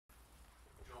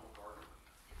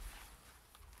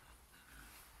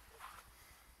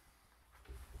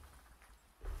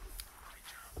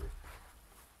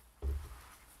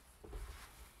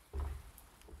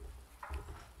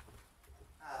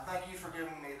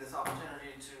this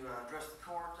opportunity to address the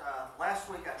court. Last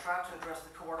week I tried to address the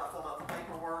court. I filled out the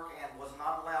paperwork and was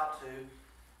not allowed to.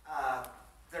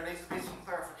 There needs to be some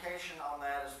clarification on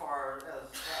that as far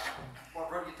as what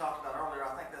Rudy talked about earlier.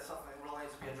 I think that's something that really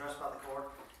needs to be addressed by the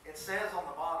court. It says on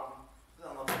the bottom,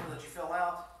 on the paper that you fill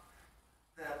out,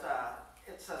 that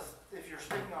it says if you're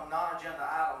speaking on non-agenda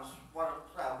items,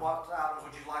 what items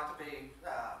would you like to be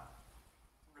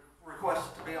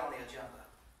requested to be on the agenda?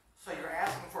 So you're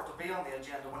asking for it to be on the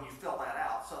agenda when you fill that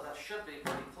out. So that should be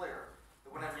pretty clear that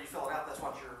whenever you fill it out, that's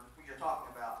what you're talking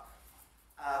about.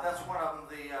 That's one of them.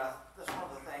 That's one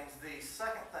of the things. The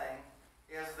second thing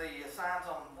is the signs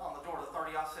on the door, the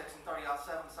 30-06 and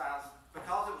 30-07 signs,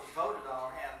 because it was voted on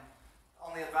and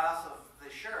on the advice of the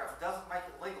sheriff, doesn't make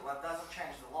it legal. That doesn't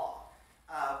change the law.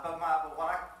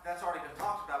 That's already been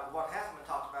talked about. But what hasn't been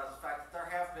talked about is the fact that there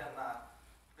have been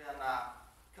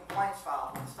complaints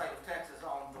filed with the state of Texas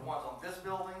on the ones on this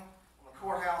building, on the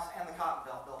courthouse, and the Cotton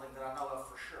Belt building that I know of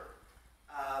for sure.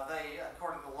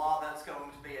 According to the law, that's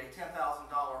going to be a $10,000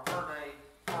 per day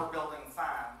per building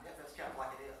fine if it's kept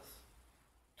like it is.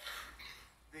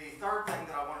 The third thing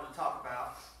that I wanted to talk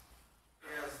about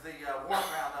is the warrant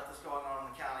roundup that's going on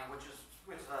in the county, which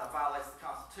violates the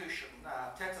Constitution.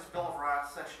 Texas Bill of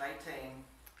Rights, Section 18,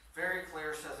 very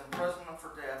clear, says imprisonment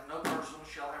for debt. No person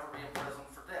shall ever be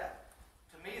imprisoned for debt.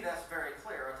 To me, that's very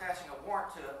clear. Attaching a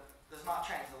warrant to it does not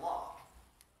change the law.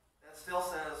 It still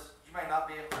says you may not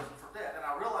be in prison for debt. And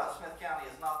I realize Smith County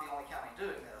is not the only county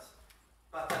doing this,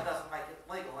 but that doesn't make it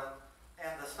legal.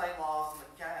 And the state laws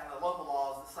and the local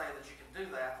laws that say that you can do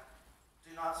that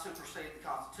do not supersede the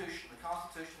Constitution. The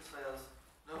Constitution says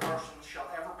no person shall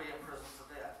ever be in prison for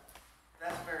debt.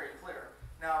 That's very clear.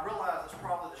 Now, I realize it's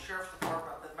probably the Sheriff's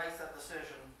Department that makes that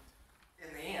decision in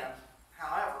the end.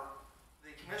 However,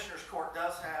 the Commissioner's Court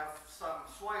does have some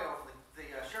sway over the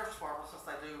Sheriff's Department since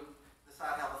they do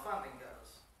decide how the funding